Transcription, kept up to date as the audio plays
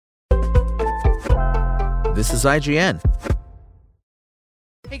This is IGN.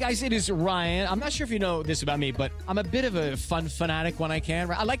 Hey guys, it is Ryan. I'm not sure if you know this about me, but I'm a bit of a fun fanatic when I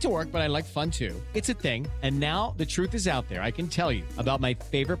can. I like to work, but I like fun too. It's a thing. And now the truth is out there. I can tell you about my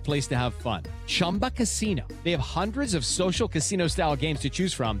favorite place to have fun. Chumba Casino. They have hundreds of social casino style games to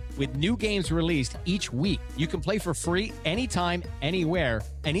choose from with new games released each week. You can play for free anytime, anywhere.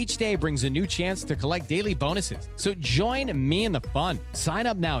 And each day brings a new chance to collect daily bonuses. So join me in the fun. Sign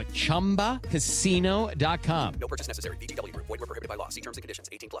up now at ChumbaCasino.com. No purchase necessary. VGW Group. Void where prohibited by law. See terms and conditions.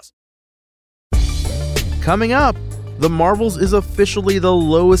 18+. Coming up, The Marvels is officially the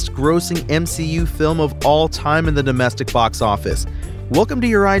lowest grossing MCU film of all time in the domestic box office. Welcome to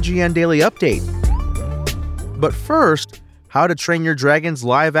your IGN Daily Update. But first, How to Train Your Dragon's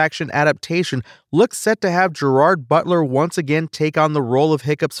live-action adaptation looks set to have Gerard Butler once again take on the role of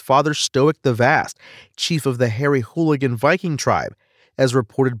Hiccup's father Stoic the Vast, chief of the hairy hooligan Viking tribe. As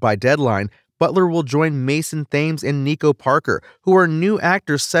reported by Deadline, Butler will join Mason Thames and Nico Parker, who are new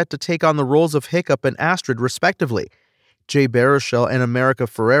actors set to take on the roles of Hiccup and Astrid respectively. Jay Baruchel and America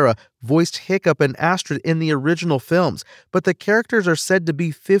Ferrera voiced Hiccup and Astrid in the original films, but the characters are said to be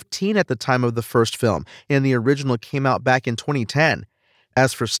 15 at the time of the first film, and the original came out back in 2010.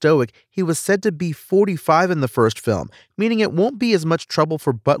 As for Stoic, he was said to be 45 in the first film, meaning it won't be as much trouble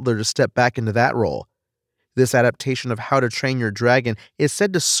for Butler to step back into that role. This adaptation of How to Train Your Dragon is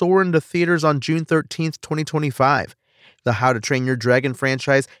said to soar into theaters on June 13, 2025. The How to Train Your Dragon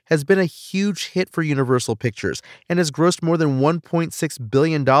franchise has been a huge hit for Universal Pictures and has grossed more than $1.6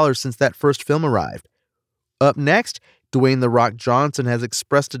 billion since that first film arrived. Up next, Dwayne "The Rock" Johnson has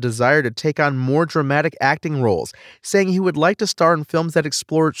expressed a desire to take on more dramatic acting roles, saying he would like to star in films that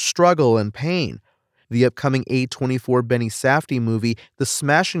explore struggle and pain. The upcoming A24 Benny Safdie movie, The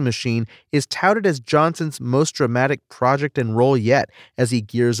Smashing Machine, is touted as Johnson's most dramatic project and role yet, as he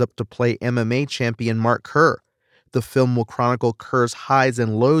gears up to play MMA champion Mark Kerr. The film will chronicle Kerr's highs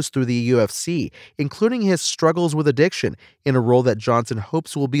and lows through the UFC, including his struggles with addiction, in a role that Johnson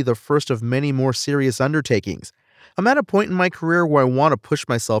hopes will be the first of many more serious undertakings. "I'm at a point in my career where I want to push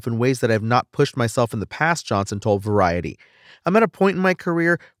myself in ways that I've not pushed myself in the past," Johnson told Variety. "I'm at a point in my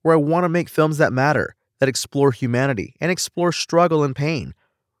career where I want to make films that matter, that explore humanity, and explore struggle and pain."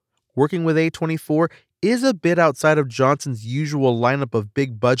 Working with A24 is a bit outside of Johnson's usual lineup of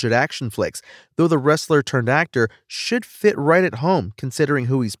big-budget action flicks, though the wrestler-turned-actor should fit right at home considering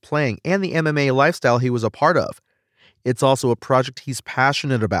who he's playing and the MMA lifestyle he was a part of. It's also a project he's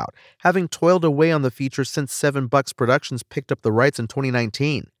passionate about, having toiled away on the feature since 7 Bucks Productions picked up the rights in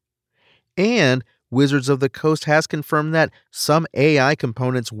 2019. And Wizards of the Coast has confirmed that some AI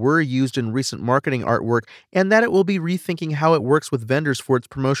components were used in recent marketing artwork and that it will be rethinking how it works with vendors for its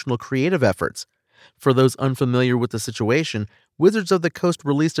promotional creative efforts. For those unfamiliar with the situation, Wizards of the Coast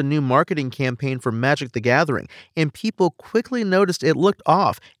released a new marketing campaign for Magic the Gathering, and people quickly noticed it looked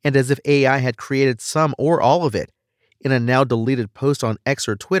off and as if AI had created some or all of it. In a now-deleted post on X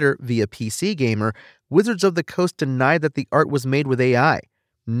or Twitter via PC Gamer, Wizards of the Coast denied that the art was made with AI.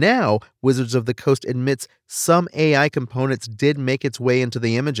 Now, Wizards of the Coast admits some AI components did make its way into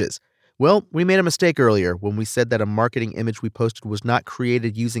the images. "Well, we made a mistake earlier when we said that a marketing image we posted was not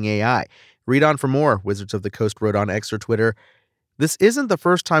created using AI. Read on for more," Wizards of the Coast wrote on X or Twitter. This isn't the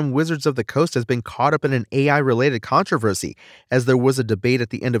first time Wizards of the Coast has been caught up in an AI-related controversy, as there was a debate at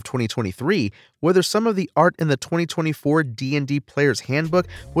the end of 2023 whether some of the art in the 2024 D&D Player's Handbook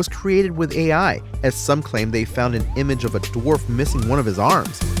was created with AI, as some claim they found an image of a dwarf missing one of his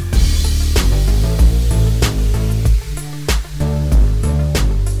arms.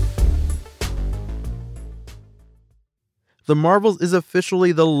 The Marvels is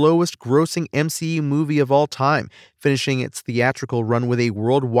officially the lowest grossing MCU movie of all time, finishing its theatrical run with a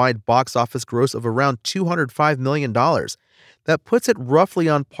worldwide box office gross of around $205 million. That puts it roughly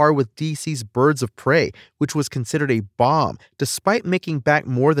on par with DC's Birds of Prey, which was considered a bomb, despite making back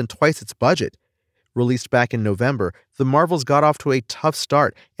more than twice its budget. Released back in November, The Marvels got off to a tough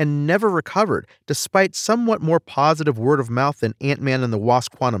start and never recovered, despite somewhat more positive word of mouth than Ant-Man and the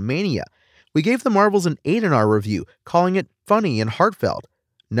Wasp: Quantumania. We gave The Marvels an 8 in our review, calling it funny and heartfelt.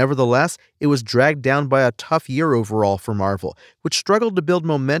 Nevertheless, it was dragged down by a tough year overall for Marvel, which struggled to build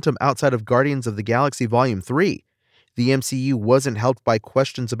momentum outside of Guardians of the Galaxy Volume 3. The MCU wasn't helped by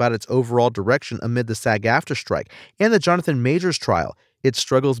questions about its overall direction amid the SAG-AFTRA strike and the Jonathan Majors trial, its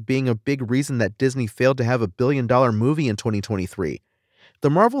struggles being a big reason that Disney failed to have a billion-dollar movie in 2023. The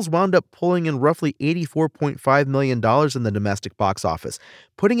Marvels wound up pulling in roughly $84.5 million in the domestic box office,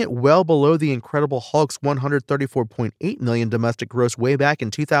 putting it well below the Incredible Hulk's $134.8 million domestic gross way back in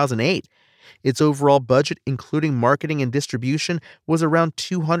 2008. Its overall budget, including marketing and distribution, was around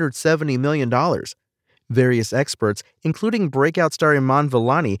 $270 million. Various experts, including breakout star Iman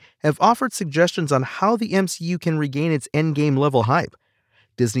Vellani, have offered suggestions on how the MCU can regain its endgame level hype.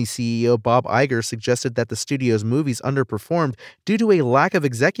 Disney CEO Bob Iger suggested that the studio's movies underperformed due to a lack of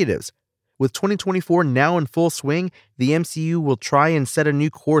executives. With 2024 now in full swing, the MCU will try and set a new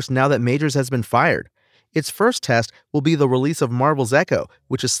course now that Majors has been fired. Its first test will be the release of Marvel's Echo,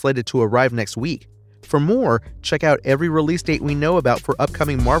 which is slated to arrive next week. For more, check out every release date we know about for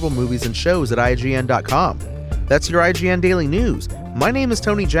upcoming Marvel movies and shows at IGN.com. That's your IGN Daily News. My name is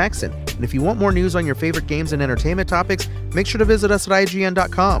Tony Jackson, and if you want more news on your favorite games and entertainment topics, make sure to visit us at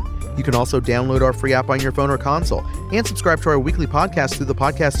IGN.com. You can also download our free app on your phone or console, and subscribe to our weekly podcast through the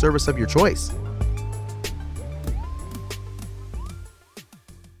podcast service of your choice.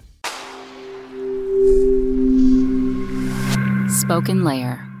 Spoken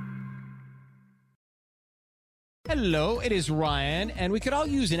Layer. Hello, it is Ryan, and we could all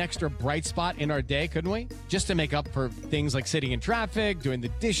use an extra bright spot in our day, couldn't we? Just to make up for things like sitting in traffic, doing the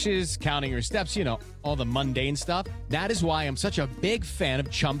dishes, counting your steps, all the mundane stuff. That is why I'm such a big fan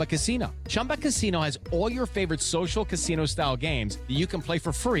of Chumba Casino. Chumba Casino has all your favorite social casino-style games that you can play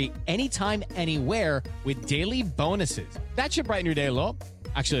for free anytime, anywhere with daily bonuses. That should brighten your day a little.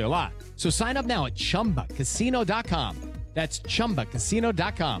 Actually, a lot. So sign up now at ChumbaCasino.com. That's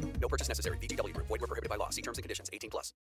ChumbaCasino.com. No purchase necessary. VGW Group. Void where prohibited by law. See terms and conditions. 18+.